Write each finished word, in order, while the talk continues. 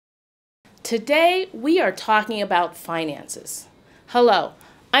Today, we are talking about finances. Hello,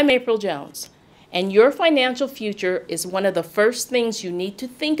 I'm April Jones, and your financial future is one of the first things you need to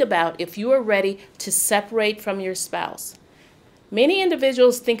think about if you are ready to separate from your spouse. Many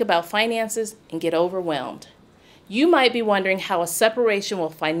individuals think about finances and get overwhelmed. You might be wondering how a separation will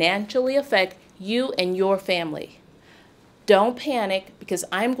financially affect you and your family. Don't panic, because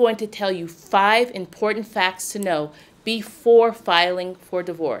I'm going to tell you 5 important facts to know before filing for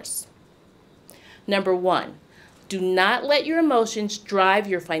divorce. Number 1, do not let your emotions drive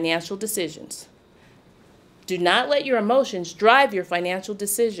your financial decisions. Do not let your emotions drive your financial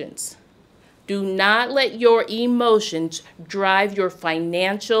decisions. Do not let your emotions drive your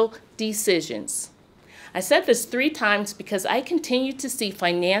financial decisions. I said this 3 times because I continue to see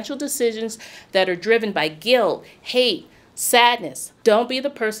financial decisions that are driven by guilt, hate, sadness. Don't be the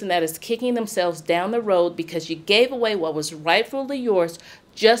person that is kicking themselves down the road because you gave away what was rightfully yours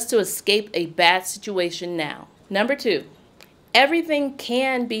just to escape a bad situation now. Number 2, everything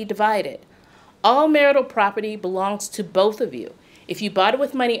can be divided. All marital property belongs to both of you. If you bought it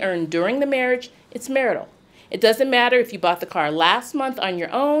with money earned during the marriage, it's marital. It doesn't matter if you bought the car last month on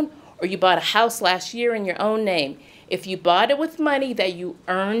your own or you bought a house last year in your own name. If you bought it with money that you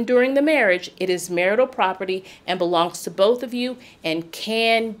earned during the marriage, it is marital property and belongs to both of you and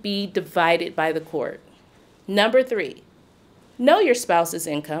can be divided by the court. Number 3, know your spouse's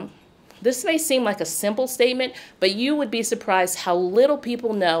income. This may seem like a simple statement, but you would be surprised how little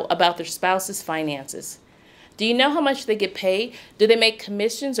people know about their spouse's finances. Do you know how much they get paid? Do they make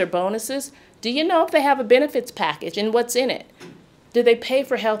commissions or bonuses? Do you know if they have a benefits package and what's in it? Do they pay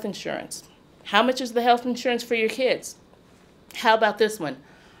for health insurance? How much is the health insurance for your kids? How about this one?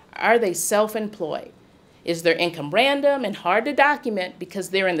 Are they self-employed? Is their income random and hard to document because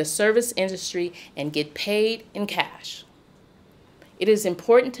they're in the service industry and get paid in cash? It is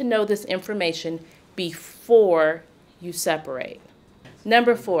important to know this information before you separate.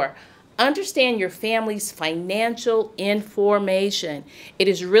 Number 4, understand your family's financial information. It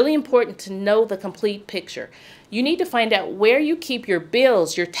is really important to know the complete picture. You need to find out where you keep your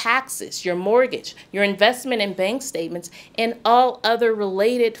bills, your taxes, your mortgage, your investment and bank statements, and all other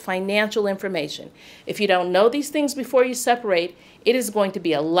related financial information. If you don't know these things before you separate, it is going to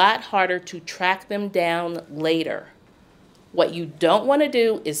be a lot harder to track them down later. What you don't want to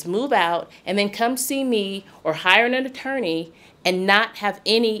do is move out and then come see me or hire an attorney and not have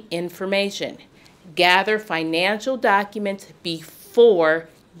any information. Gather financial documents before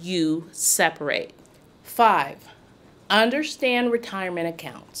you separate. 5, understand retirement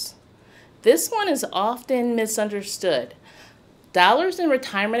accounts. This one is often misunderstood. Dollars in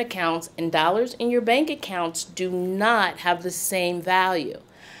retirement accounts and dollars in your bank accounts do not have the same value.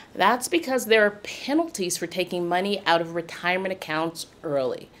 That's because there are penalties for taking money out of retirement accounts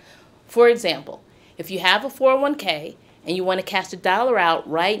early. For example, if you have a 401k and you want to cash $1 out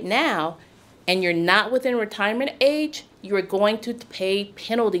right now and you're not within retirement age, you are going to pay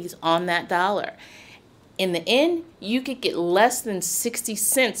penalties on that dollar. In the end, you could get less than 60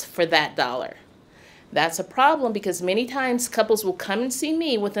 cents for that dollar. That's a problem because many times couples will come and see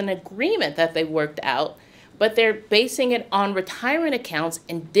me with an agreement that they worked out, but they're basing it on retirement accounts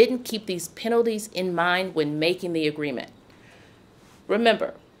and didn't keep these penalties in mind when making the agreement.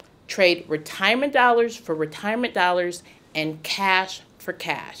 Remember, trade retirement dollars for retirement dollars and cash for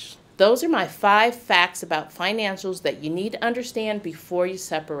cash. Those are my 5 facts about financials that you need to understand before you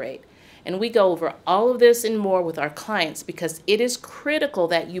separate. And we go over all of this and more with our clients because it is critical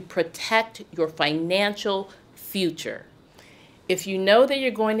that you protect your financial future. If you know that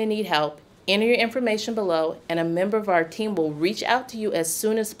you're going to need help, enter your information below and a member of our team will reach out to you as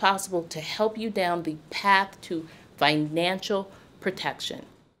soon as possible to help you down the path to financial protection.